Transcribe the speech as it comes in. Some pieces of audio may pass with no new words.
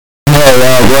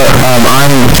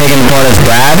I'm taking the part of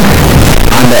Brad.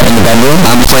 I'm in the bedroom.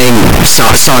 I'm playing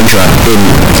Sandra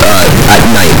at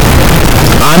night.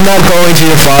 I'm not going to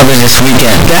your father's this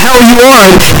weekend. The hell you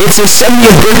aren't? It's his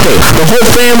 70th birthday. The whole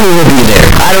family will be there.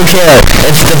 I don't care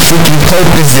if the freaking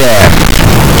Pope is there.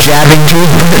 Jabbing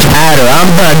toothbrush at her. I'm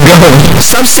not going.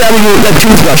 Stop stabbing me with that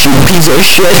toothbrush, you piece of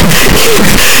shit.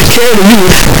 Care to you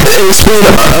explain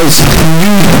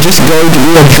you just going to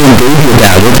be up to a baby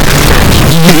about it.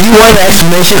 You want an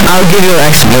explanation? I'll give you an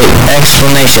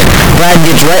explanation. Brad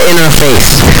gets right in her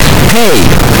face. Hey,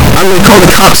 I'm gonna call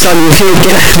the cops on you if you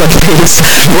get out of my face.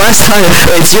 Last time,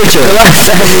 it's your turn. The last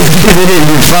time we visited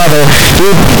your father, he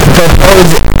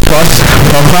proposed him.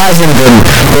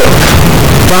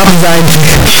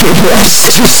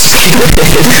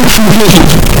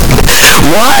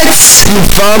 What? You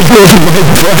fumbled my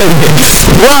brothers.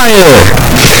 Liar!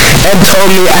 And told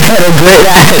me I had a great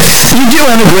ass. You do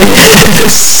have a great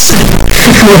ass.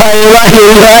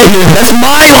 Liar. That's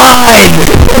my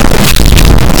line!